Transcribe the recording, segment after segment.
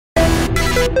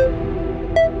Yo,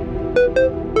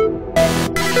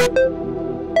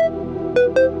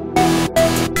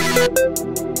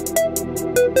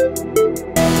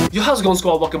 how's it going,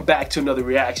 squad? Welcome back to another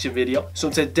reaction video. So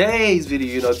in today's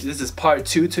video, this is part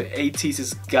 2 to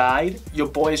Ateez's guide. Your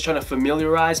boy is trying to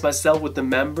familiarize myself with the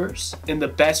members, and the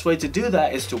best way to do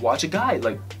that is to watch a guide.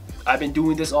 Like, I've been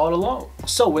doing this all along.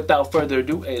 So without further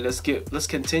ado, hey, let's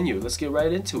continue. Let's get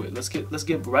right into it. Let's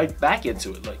get right back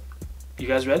into it. Like, you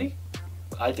guys ready?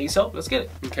 I think so. Let's get it.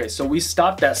 Okay, so we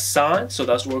stopped at San, so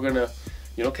that's where we're gonna,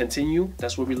 continue.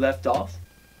 That's where we left off.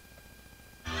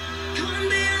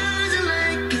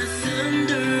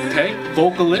 Okay,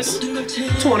 vocalist,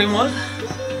 21.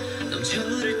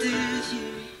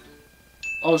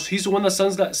 Oh, he's the one that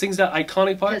sings that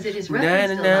iconic part? Because it is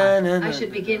referenced a lot, I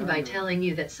should begin by telling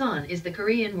you that San is the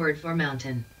Korean word for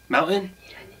mountain. Mountain?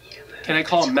 Can I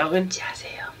call him mountain?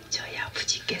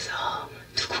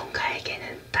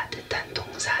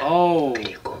 Oh.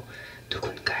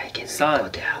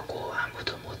 San.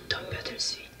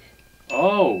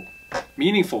 Oh.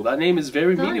 Meaningful. That name is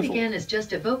very meaningful. San began as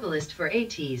just a vocalist for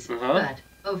Ateez, but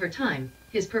over time,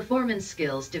 his performance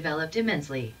skills developed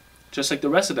immensely. Just like the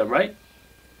rest of them, right?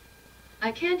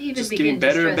 I can't even begin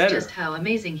to stress just how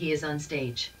amazing he is on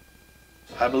stage.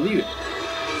 I believe it.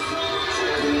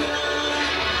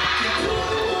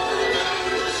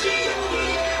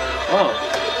 Oh.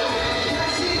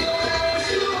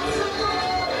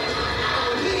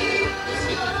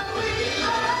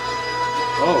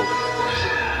 Oh.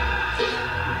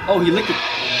 Oh, he licked it.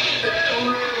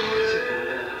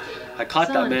 I caught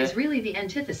that, man. San is really the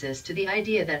antithesis to the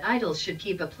idea that idols should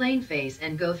keep a plain face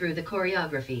and go through the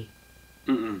choreography.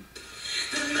 A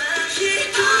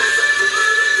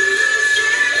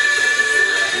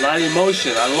lot of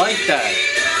emotion. I like that.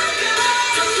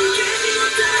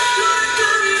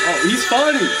 Oh, he's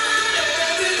funny.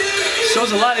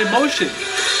 Shows a lot of emotion.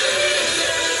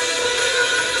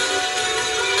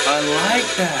 I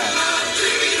like that.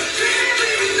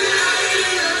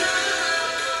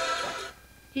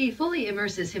 He fully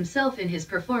immerses himself in his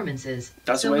performances,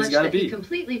 That's so the way much it's gotta that be. He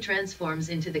completely transforms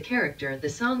into the character the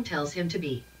song tells him to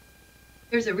be.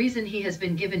 There's a reason he has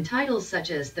been given titles such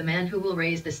as the man who will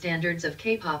raise the standards of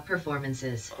K-pop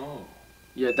performances. Oh,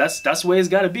 yeah, that's the way it's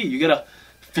gotta be. You gotta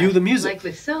feel the music. Like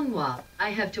with Seonghwa, I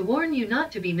have to warn you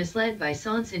not to be misled by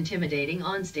San's intimidating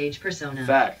onstage persona.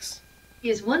 Facts. He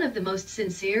is one of the most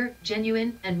sincere,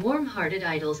 genuine, and warm-hearted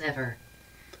idols ever.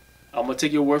 I'm gonna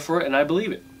take your word for it, and I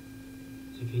believe it.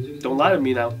 Don't lie to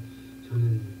me now.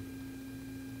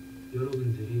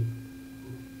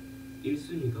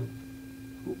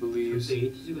 Who believes?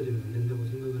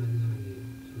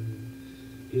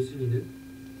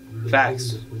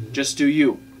 Facts. Just do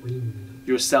you.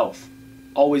 Yourself.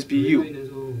 Always be you.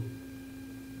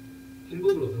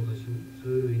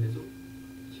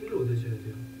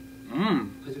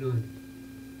 하지만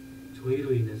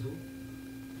저희로 인해서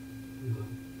뭔가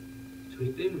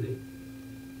저희 때문에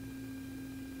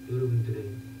여러분들의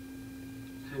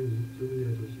삶이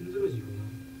조금이라도 힘들어지거나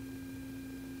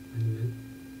아니면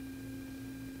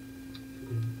조금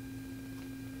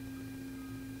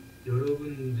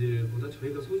여러분들보다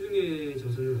저희가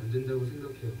소중해져서는 안 된다고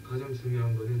생각해요. 가장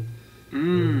중요한 거는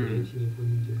여러분의 팀이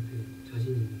본인들한테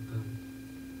자신이니까.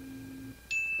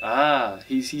 Ah,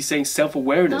 he's saying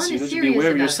self-awareness. San You is know, to be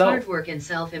aware of serious about yourself. hard work and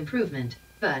self-improvement,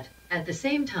 but at the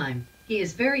same time, he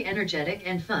is very energetic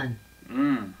and fun.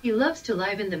 He loves to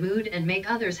liven the mood and make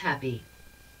others happy.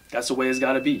 That's the way it's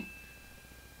gotta be.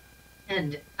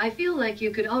 And I feel like you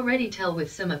could already tell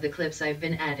with some of the clips I've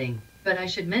been adding, but I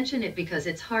should mention it because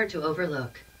it's hard to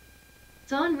overlook.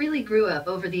 San really grew up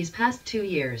over these past 2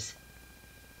 years.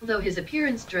 Although his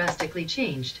appearance drastically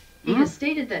changed, he has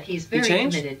stated that he's very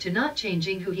committed to not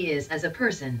changing who he is as a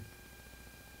person.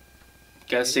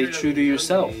 Gotta stay true to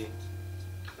yourself.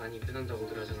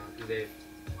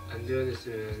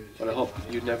 But I hope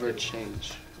you never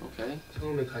change. Okay?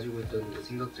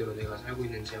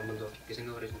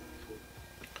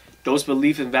 Those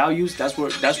beliefs and values, that's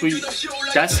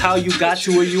how you got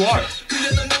to where you are.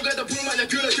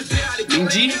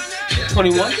 Minji,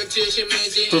 21,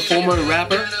 performer and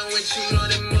rapper.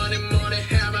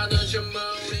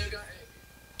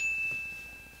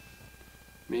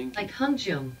 Like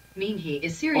Hongjoong, Minhee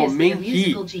is seriously a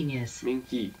musical genius.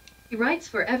 Minhee. He writes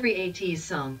for every Ateez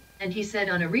song, and he said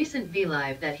on a recent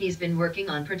V-Live that he's been working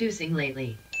on producing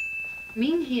lately.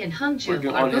 Minhee and Hongjoong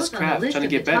are both on the list of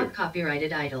the top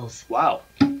copyrighted idols. Wow.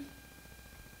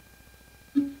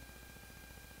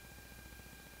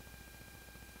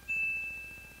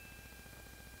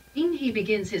 Minhee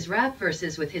begins his rap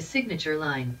verses with his signature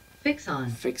line, Fix on.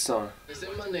 Fix on.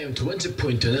 쌤만네임 두 번째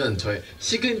포인트는 저의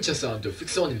시그니처 사운드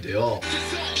Fix on인데요.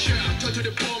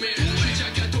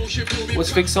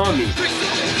 What's fix on mean?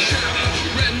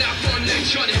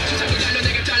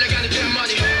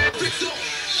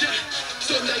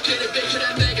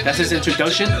 That's his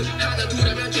introduction?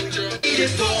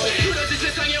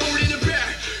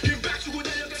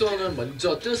 픽서는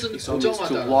먼저 뜻은 Fix on means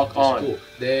to walk 고정하다라는 on. 뜻이고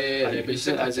내 I 랩을 use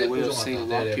it as 시작할 a 때 way of saying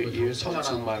고정하다, 내 lock your 랩을 ears onto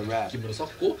my 청하라는 rap. 느낌으로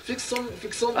썼고 Fix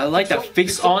on I like that.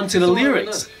 Fix on to the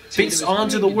lyrics. Fix on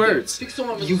to the words.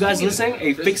 You guys listening?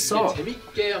 A fix song.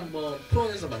 재밌게 한번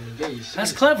풀어내서 만든 게 이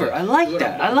That's clever. I like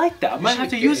that. I like that. I might have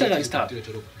to use that next time.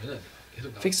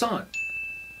 Fix on.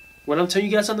 When I'm telling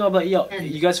you guys something, I'm like, yo, And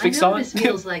you guys fix I know on? this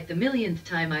feels like the millionth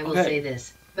time I will Okay. say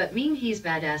this, but Mean He's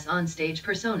badass on stage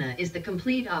persona is the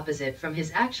complete opposite from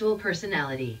his actual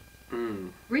personality.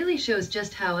 Really shows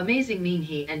just how amazing Mean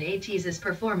He and Ateez's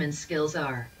performance skills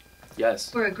are.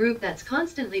 Yes. For a group that's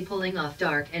constantly pulling off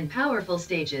dark and powerful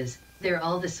stages, they're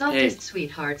all the softest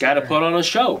sweethearts Gotta ever. put on a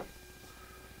show.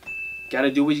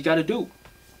 Gotta do what you gotta do.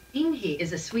 Mean He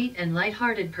is a sweet and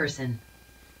light-hearted person.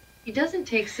 He doesn't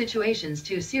take situations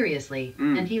too seriously,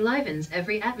 and he livens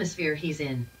every atmosphere he's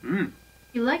in.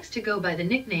 He likes to go by the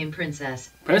nickname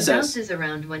Princess, Princess. and bounces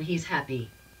around when he's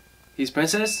happy. He's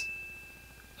princess?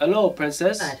 Hello,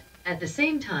 princess. But, at the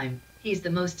same time, he's the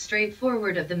most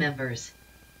straightforward of the members.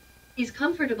 He's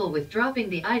comfortable with dropping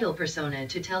the idol persona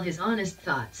to tell his honest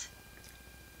thoughts.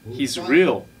 He's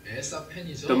real. 에사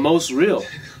팬이죠. The most real.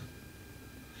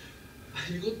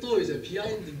 이것도 이제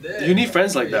비하인드인데. You need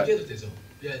friends like that. 얘기해도 되죠.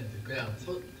 비하인드 그냥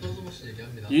서슴없이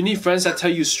얘기합니다. You need friends that tell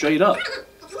you straight up.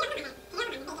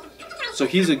 So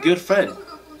he's a good friend.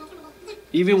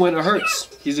 Even when it hurts,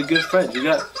 he's a good friend. You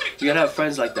gotta have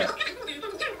friends like that.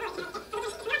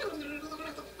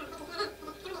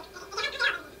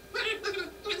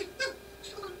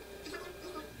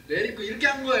 내리고 이렇게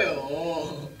한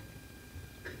거예요.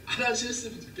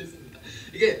 알아주셨으면 좋겠습니다.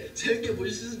 이게 재밌게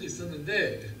보실 수도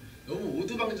있었는데 너무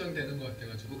오두방정 되는 것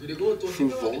같아가지고 그리고 또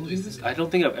생각한 게 또 Frivolious? 있습니다. I don't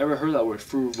think I've ever heard that word. 아니,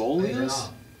 Frivolious?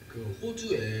 제가 그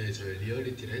호주에 저희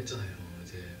리얼리티를 했잖아요.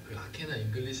 이제 그 아케나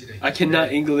잉글리시가 I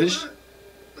cannot English.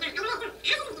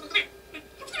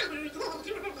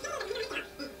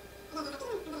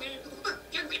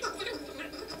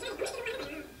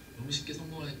 너무 쉽게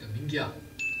성공하니까 민기야.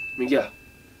 Yeah.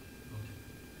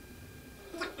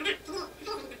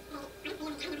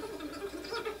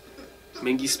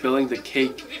 Mingy spilling the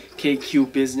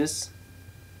KQ business.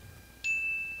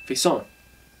 Fix on.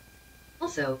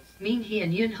 Also, Mean He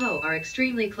and Yun Ho are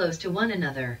extremely close to one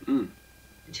another. The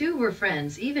two were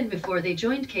friends even before they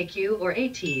joined KQ or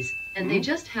Ateez, and they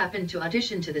just happened to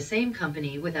audition to the same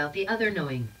company without the other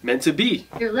knowing. Meant to be.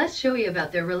 They're less showy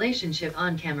about their relationship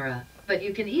on camera, but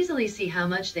you can easily see how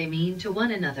much they mean to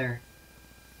one another.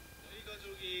 저희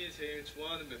가족이 제일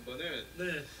좋아하는 멤버는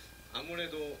네.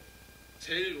 아무래도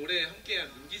제일 오래 함께한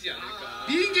민기지 않을까.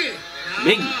 민기.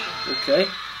 Mingy. Okay.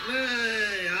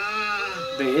 네.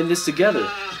 야. They in this together.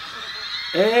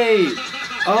 Hey.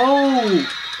 Oh.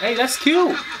 Hey, that's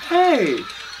cute. Hey.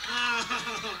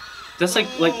 That's like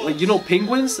you know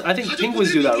penguins? I think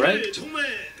penguins do that, right? 정말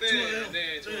좋아요.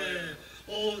 네,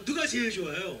 좋아요. 누가 제일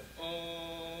좋아요?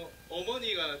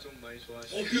 어머니가 좀 많이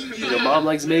좋아하시고 민기. Your mom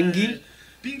likes Mingy?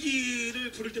 민기를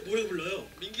부를 때 뭐라고 불러요?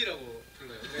 민기라고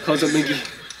불러요. 네. Calls him Mingy.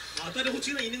 아, 다른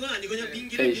호칭이나 있는 건 아니고 그냥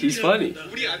민기를 Hey, he's 민기라고 funny.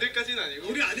 부른다. 우리 아들까지는 아니고.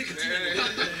 우리 아들까지는 네.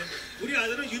 아니고. 네. 우리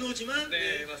아들은 윤호지만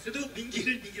네, 맞습니다. 그래도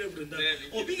민기를 민기라고 부른다. 네,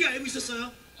 민기. 민기 알고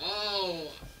있었어요?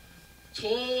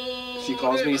 She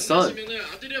calls me son. 만나시면은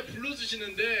아들이야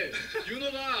불러주시는데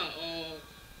윤호가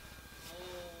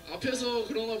앞에서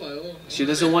그런가 봐요. She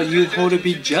doesn't want Yunho to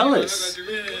be jealous.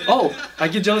 Oh, I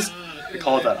get jealous. I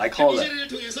call that. I call that. 이제를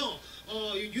통해서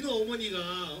윤호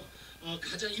어머니가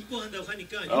가장 이뻐한다고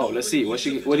하니까. Oh, let's see. What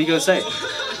are you gonna say?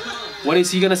 What is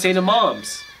he gonna say to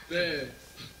moms? 네.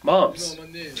 Moms. 윤호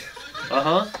어머님.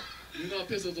 Uh-huh. 윤호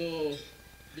앞에서도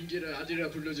민기를 아들이라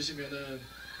불러주시면은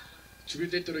죽을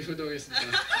때 있도록 효도하겠습니다.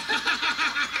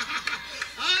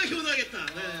 효도하겠다.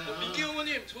 네. 민기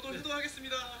어머님, 저도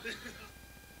효도하겠습니다.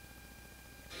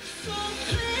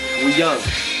 We young.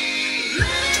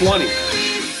 20.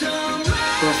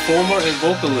 Performer and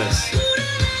vocalist.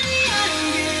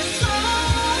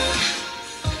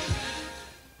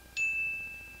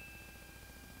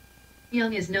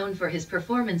 Young is known for his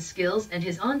performance skills and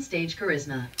his onstage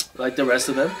charisma. Like the rest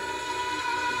of them.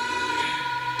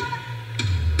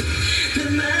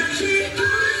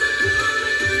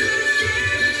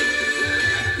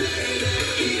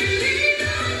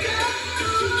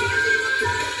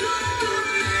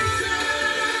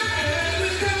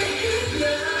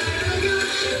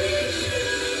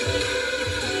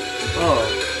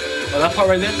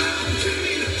 right there.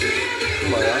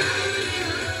 Come on, man.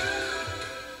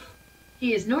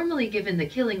 He is normally given the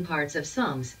killing parts of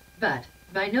songs, but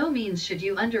by no means should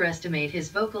you underestimate his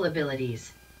vocal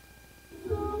abilities.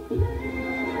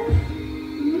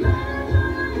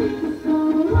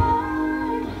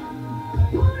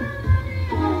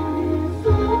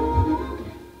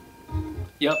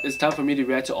 Yep, it's time for me to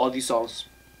react to all these songs.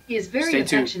 He is very Stay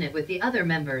tuned. affectionate with the other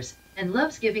members, and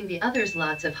loves giving the others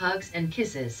lots of hugs and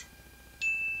kisses.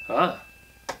 Ah.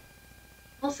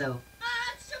 Also,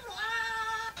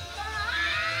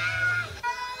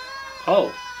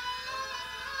 Oh.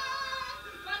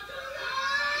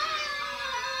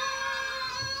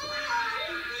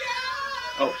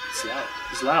 Oh, it's loud.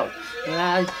 It's loud.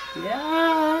 Yeah,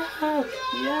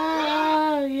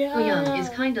 yeah, yeah. Young is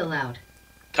kinda loud.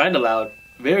 Kinda loud.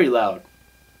 Very loud.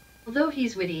 Although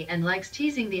he's witty and likes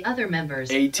teasing the other members,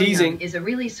 teasing Young is a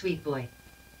really sweet boy.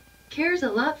 Cares a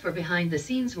lot for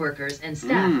behind-the-scenes workers and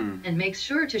staff, and makes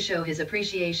sure to show his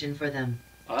appreciation for them.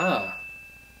 Ah.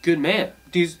 Good man.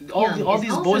 All Young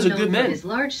these is boys also are good known for men. his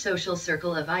large social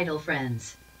circle of idol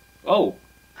friends. Oh.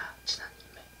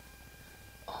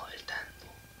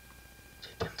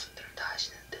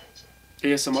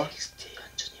 ASMR.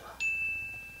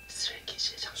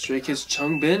 Stray Kids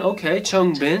Changbin. Okay,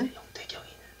 Changbin.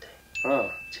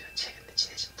 Ah.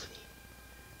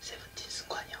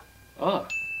 Ah.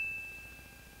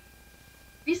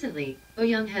 Recently,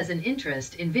 Young has an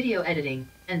interest in video editing,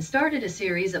 and started a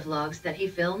series of vlogs that he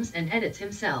films and edits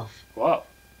himself. Wow.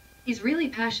 He's really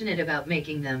passionate about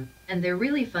making them, and they're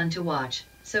really fun to watch,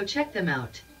 so check them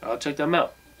out. I'll check them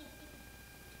out.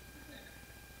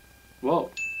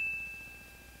 Whoa.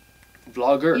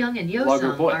 Vlogger. Young and Vlogger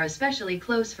Yosung boy. are especially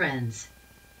close friends.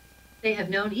 They have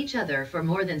known each other for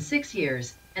more than 6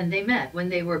 years, and they met when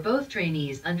they were both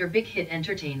trainees under Big Hit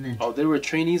Entertainment. Oh, they were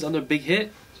trainees under Big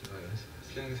Hit? 제가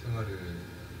수행 생활을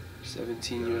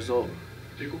 17 years old.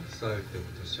 7살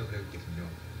때부터 시작을 했거든요.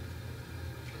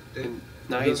 그때 And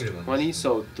now he's 20,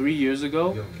 so 3 years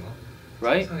ago, 우영이와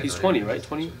right? 상상의 He's 나이를 20, right?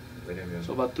 20? 왜냐면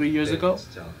So about 3 years 그때 ago,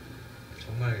 진짜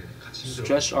정말 같이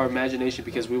stretched our imagination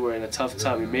because we were in a tough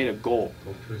time. We made a goal.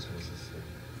 목표를 잡았었어요.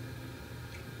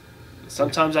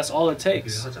 Sometimes that's all it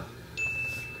takes. 하자.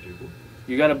 그리고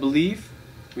You gotta believe,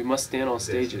 we must stand on 내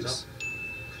stages. 제작,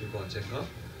 그리고 언젠가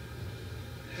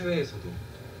해외에서도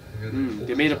공연을 꼭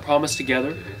They made a 하자. promise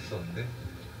together. 얘기를 했었는데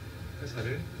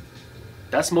회사를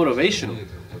That's motivational. 정리하게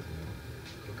되었거든요.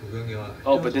 그렇게 우영이와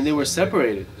Oh, but then they were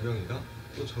separated. 우영이가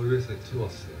또 저희 회사에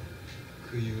들어왔어요.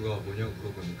 그 이유가 뭐냐고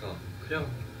물어보니까 그냥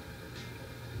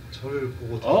저를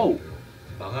보고 들어왔대요.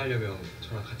 망하려면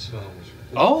저랑 같이 망하고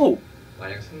싶고 Oh,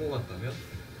 만약 성공한다면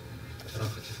저랑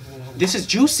같이 성공하고 this is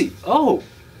juicy. Oh,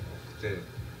 그때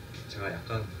제가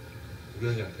약간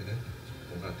우영이한테는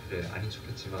뭔가 되게 아닌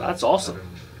척했지만 That's awesome.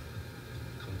 나름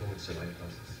감동을 진짜 많이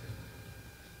받았었어요.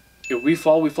 if we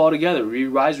fall together. We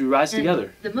rise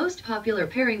together. And the most popular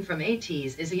pairing from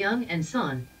Ateez is Young and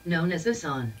Son, known as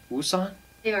Usan. Usan?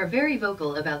 They are very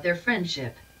vocal about their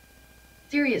friendship.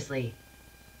 Seriously.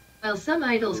 While some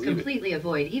idols Believe it. completely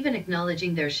avoid even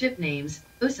acknowledging their ship names,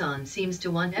 Usan seems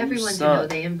to want everyone to Usan. know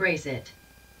they embrace it.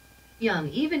 Young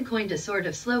even coined a sort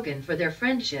of slogan for their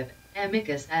friendship,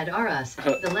 amicus ad auras,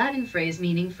 the Latin phrase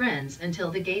meaning friends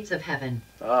until the gates of heaven.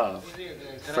 Ah,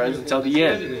 friends until the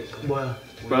end. 뭐야?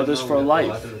 Brothers for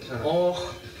life.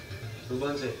 두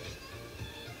번째,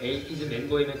 에이티즈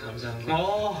멤버임에 감사한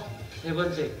거. 세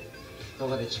번째,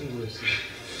 너가 내 친구였어.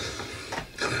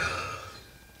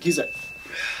 He's like,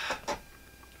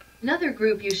 Another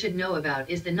group you should know about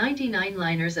is the 99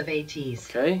 liners of Ateez.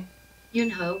 okay,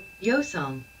 Yunho,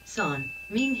 Yosung, Son,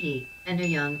 Minghee, and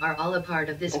Young are all a part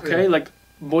of this okay, group. like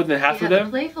more than They half of have a them.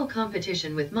 playful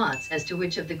competition with Mots as to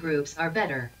which of the groups are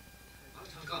better.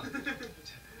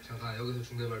 잠깐 여기서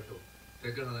중대 발표.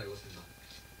 댓글 하나 읽었습니다.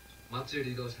 맛집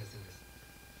리더 잘생겼어.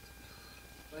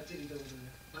 맛집 리더거든요.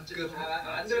 맛집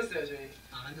안 들었어요 저희.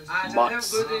 안 아, 맛. 제가 그냥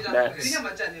보여드리자. 맛. 그냥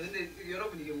맛집 아니에요. 근데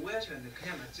여러분 이게 오해하시면 안 돼요.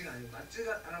 그냥 맛집가 아니고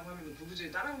맛집이라고 하면 부부들이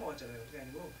따라한 것 같잖아요. 그게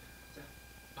아니고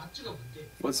맛집가 뭔데?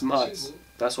 What's Mots?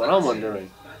 That's what I'm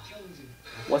wondering. 맛형즈.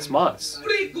 What's Mots?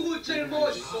 우리 누구 제일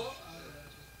멋있어?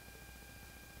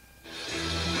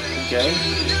 Okay,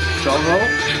 Jongho,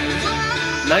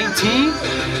 19,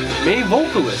 main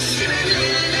vocalist.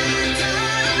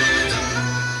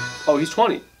 Oh, he's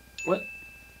 20. What?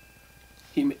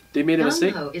 They made a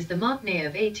mistake. Yongho is the maknae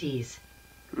of Ateez.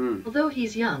 Although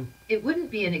he's young, it wouldn't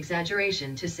be an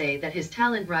exaggeration to say that his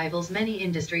talent rivals many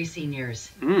industry seniors.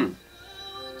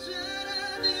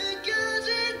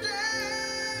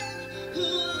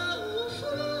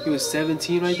 He was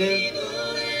 17 right there.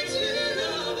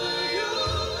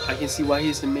 I can see why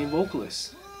he's the main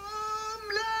vocalist.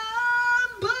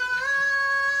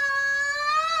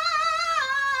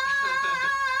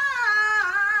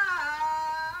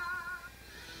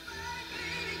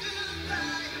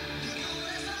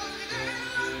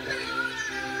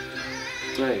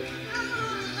 Right.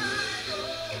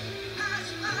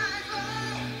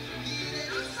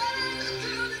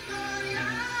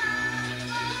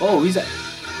 Oh, he's a...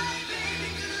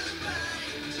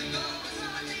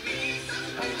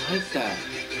 I like that.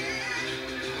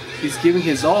 He's giving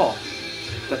his all.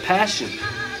 The passion.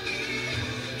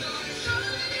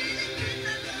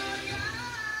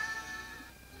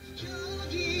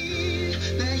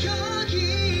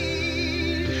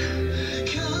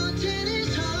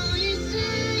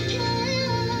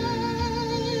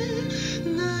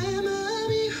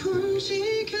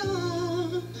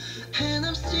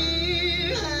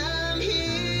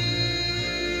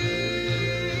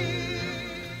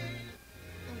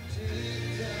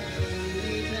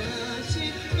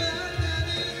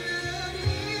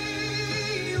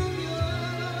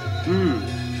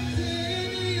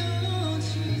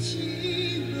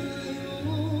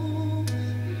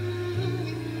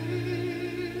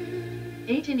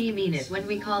 Ateez mean it when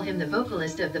we call him the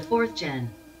vocalist of the 4th gen.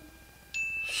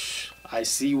 I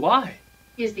see why.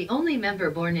 He is the only member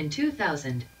born in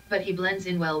 2000, but he blends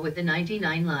in well with the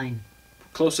 99 line.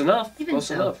 Close enough. Even Close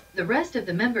so, enough. the rest of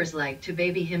the members like to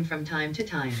baby him from time to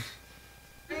time.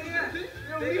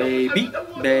 Baby,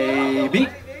 baby,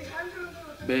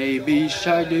 baby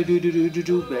shark, do do do do do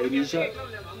do, baby shark.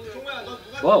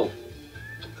 Whoa.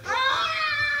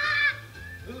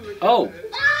 Oh.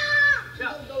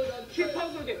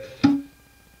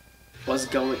 What's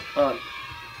going on?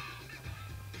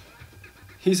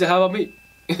 He said, "How about me?"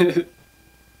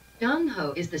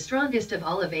 Dong-ho is the strongest of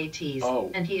all of Ateez,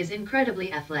 and he is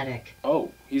incredibly athletic.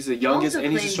 Oh, he's the youngest also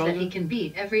and he's the claims strongest? that he can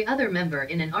beat every other member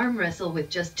in an arm wrestle with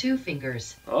just 2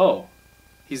 fingers. Oh,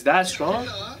 he's that strong?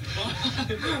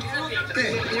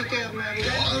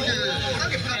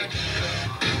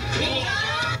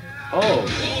 Oh.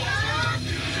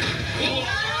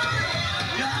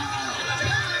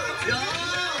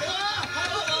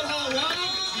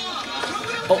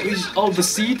 Oh, the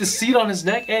seed on his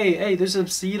neck. Hey, there's some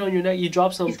seed on your neck. You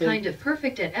dropped something. He's kind of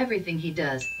perfect at everything he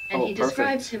does, and he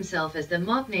describes himself as the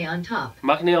maknae on top.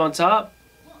 Maknae on top?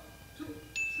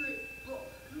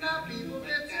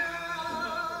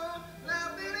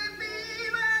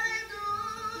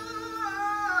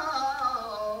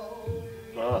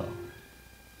 Oh.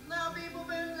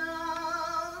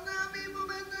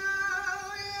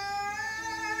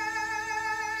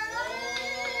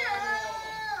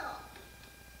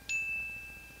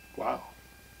 Wow.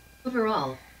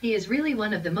 Overall, he is really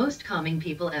one of the most calming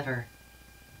people ever.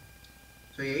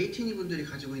 저희 에이티니 분들이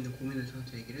가지고 있는 고민을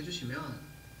저한테 얘기를 해주시면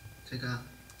제가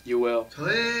You will.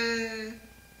 저의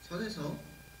선에서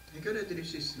해결해 드릴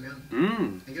수 있으면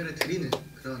해결해 드리는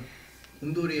그런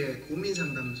곰돌이의 고민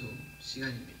상담소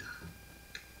시간입니다.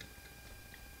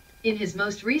 In his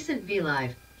most recent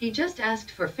V-Live, he just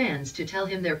asked for fans to tell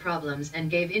him their problems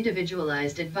and gave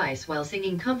individualized advice while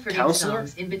singing comforting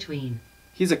songs in between.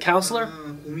 He's a counselor?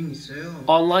 고민 있어요.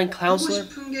 Online counselor? 하고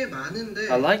싶은 게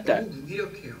많은데 I like that. 너무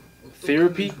무기력해요.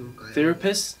 Therapy?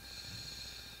 Therapist?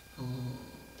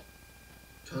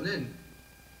 저는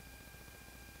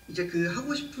이제 그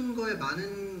하고 싶은 거에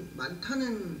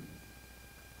많다는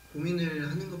고민을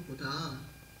하는 것보다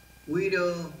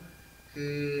오히려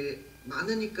그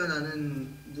많으니까 나는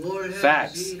뭘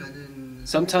해야지라는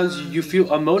Sometimes you feel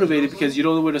unmotivated because you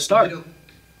don't know where to start.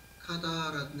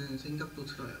 무기력하다라는 생각도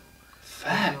들어요.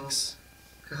 Facts.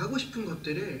 그 하고 싶은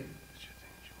것들을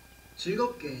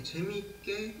즐겁게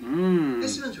재미있게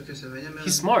했으면 좋겠어요. 왜냐면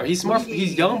He's smart.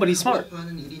 He's young, but he's smart.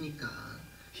 하는 일이니까.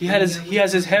 He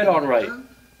has his head on right.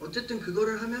 어쨌든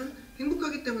그거를 하면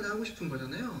행복하기 때문에 하고 싶은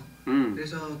거잖아요.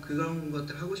 그래서 그런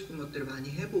것들 하고 싶은 것들을 많이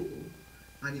해보고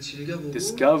많이 즐겨보고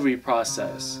Discovery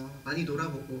process. 많이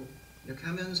놀아보고 이렇게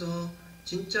하면서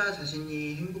진짜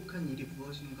자신이 행복한 일이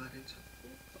무엇인가를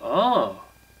찾고. Oh.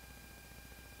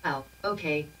 Wow,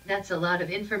 okay, that's a lot of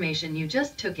information you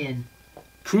just took in.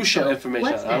 Crucial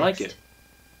information. What's I like next? it.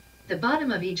 The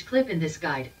bottom of each clip in this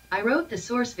guide, I wrote the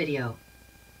source video.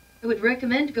 I would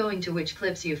recommend going to which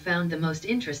clips you found the most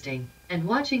interesting and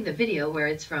watching the video where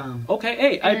it's from. Okay,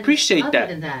 hey, I appreciate other that.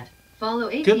 Than that, follow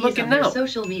Ateez on their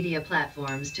social media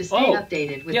platforms to stay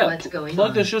updated with what's going plug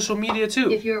on. their social media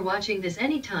too. If you're watching this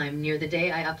anytime near the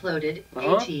day I uploaded,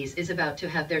 Ateez is about to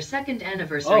have their 2nd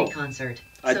anniversary concert.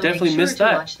 I So definitely make sure missed to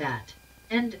that. watch that.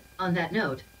 And on that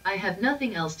note, I have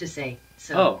nothing else to say.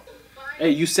 So Hey,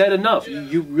 you said enough.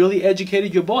 You really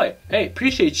educated your boy. Hey,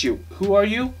 appreciate you. Who are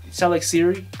you? You sound like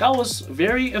Siri. That was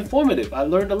very informative. I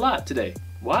learned a lot today.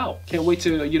 Wow. Can't wait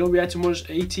to, react to more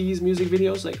Ateez music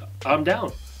videos. Like, I'm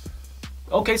down.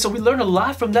 Okay, so we learned a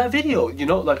lot from that video.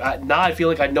 Now I feel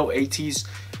like I know Ateez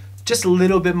just a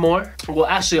little bit more. Well,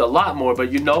 actually a lot more,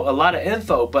 but a lot of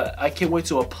info. But I can't wait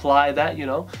to apply that,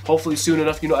 Hopefully soon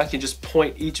enough, I can just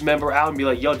point each member out and be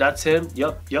like, yo, that's him.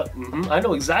 Yup. I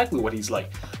know exactly what he's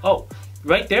like. Oh,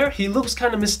 right there, he looks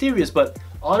kind of mysterious, but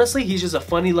honestly, he's just a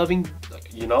funny, loving,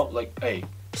 hey,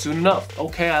 soon enough.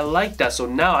 Okay, I like that. So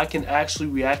now I can actually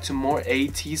react to more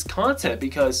Ateez content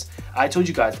because I told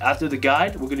you guys, after the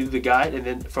guide, we're gonna do the guide, and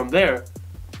then from there,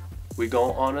 we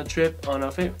go on a trip on a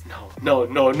favorite. No.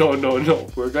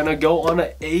 We're gonna go on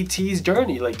an Ateez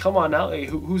journey. Like, come on now. Hey,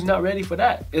 who's not ready for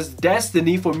that? It's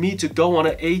destiny for me to go on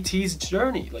an Ateez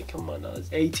journey. Like, come on now. It's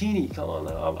A-teeny. Come on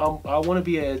now. I want to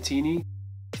be a teeny.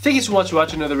 Thank you so much for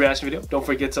watching another reaction video. Don't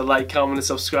forget to like, comment, and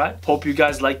subscribe. Hope you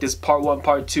guys like this part 1,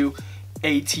 part 2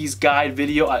 Ateez guide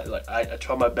video. I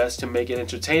try my best to make it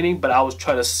entertaining, but I was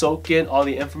trying to soak in all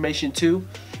the information too.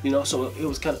 So it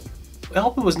was kind of. I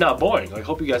hope it was not boring. I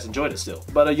hope you guys enjoyed it still.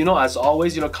 But as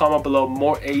always, comment below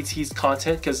more Ateez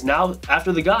content, because now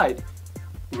after the guide,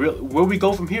 where we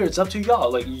go from here, it's up to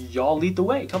y'all. Like, y'all lead the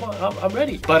way. Come on, I'm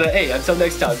ready. But hey, until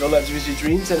next time, don't let you miss your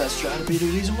dreams, and let's try to be the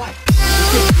reason why.